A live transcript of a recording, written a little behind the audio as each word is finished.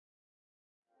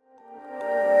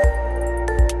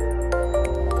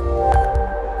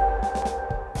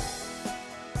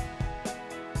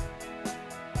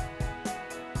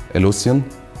Ellucian.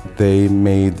 They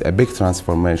made a big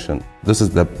transformation. This is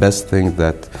the best thing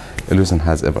that Ellucian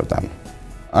has ever done.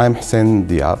 I'm Hussein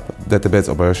Diab, Database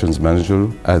Operations Manager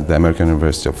at the American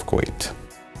University of Kuwait.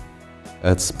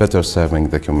 It's better serving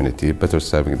the community, better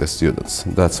serving the students.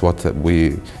 That's what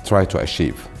we try to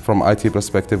achieve. From IT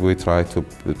perspective, we try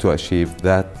to achieve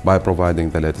that by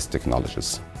providing the latest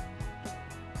technologies.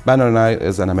 Banner 9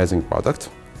 is an amazing product,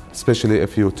 especially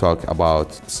if you talk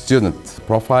about student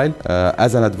profile.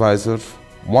 As an advisor,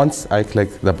 once I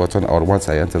click the button or once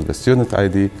I enter the student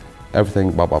ID,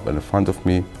 everything pop up in front of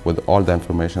me with all the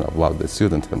information about the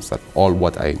student himself, all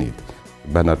what I need.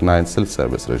 Banner 9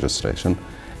 self-service registration.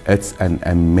 It's an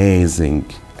amazing,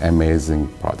 amazing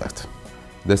product.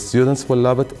 The students will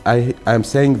love it. I'm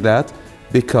saying that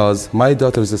because my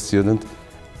daughter is a student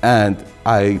and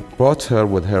I brought her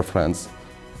with her friends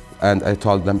and I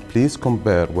told them, please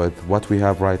compare with what we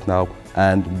have right now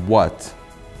and what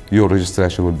your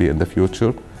registration will be in the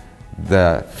future.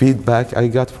 The feedback I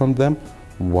got from them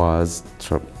was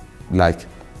like,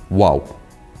 wow,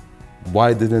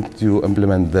 why didn't you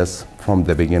implement this from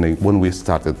the beginning when we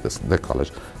started the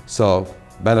college? So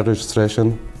banner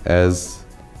registration is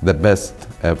the best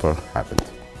ever happened.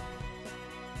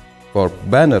 For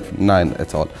Banner 9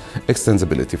 at all,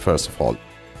 extensibility first of all.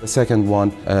 The second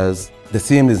one is the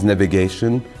seamless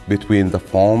navigation between the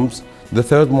forms. The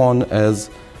third one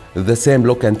is the same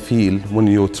look and feel when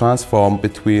you transform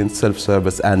between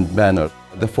self-service and banner.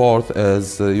 The fourth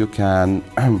is you can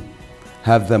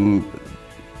have them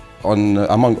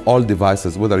among all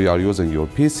devices, whether you are using your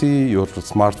PC, your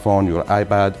smartphone, your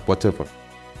iPad, whatever.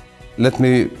 Let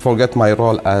me forget my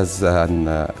role as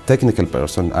a technical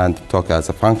person and talk as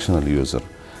a functional user.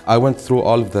 I went through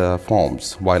all of the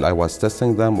forms while I was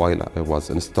testing them, while I was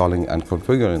installing and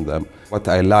configuring them. What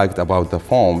I liked about the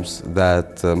forms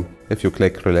that if you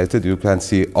click related, you can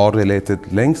see all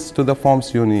related links to the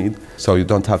forms you need, so you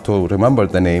don't have to remember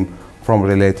the name. From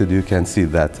related, you can see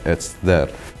that it's there.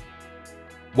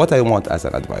 What I want as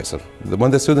an advisor, when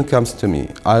the student comes to me,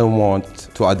 I want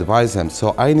to advise him,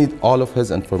 so I need all of his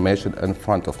information in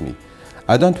front of me.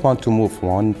 I don't want to move from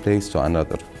one place to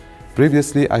another.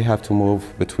 Previously, I have to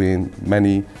move between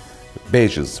many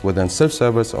pages within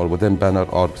self-service or within banner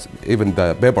or even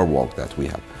the paperwork that we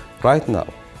have. Right now,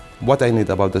 what I need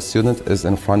about the student is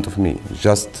in front of me.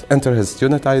 Just enter his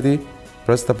student ID,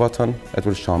 press the button, it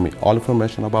will show me all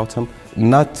information about him.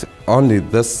 Not only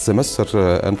this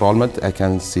semester enrollment, I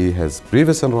can see his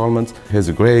previous enrollment, his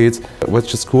grades,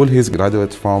 which school he's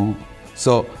graduated from.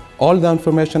 So all the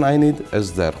information I need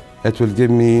is there. It will give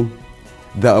me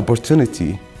the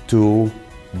opportunity to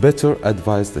better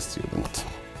advise the student.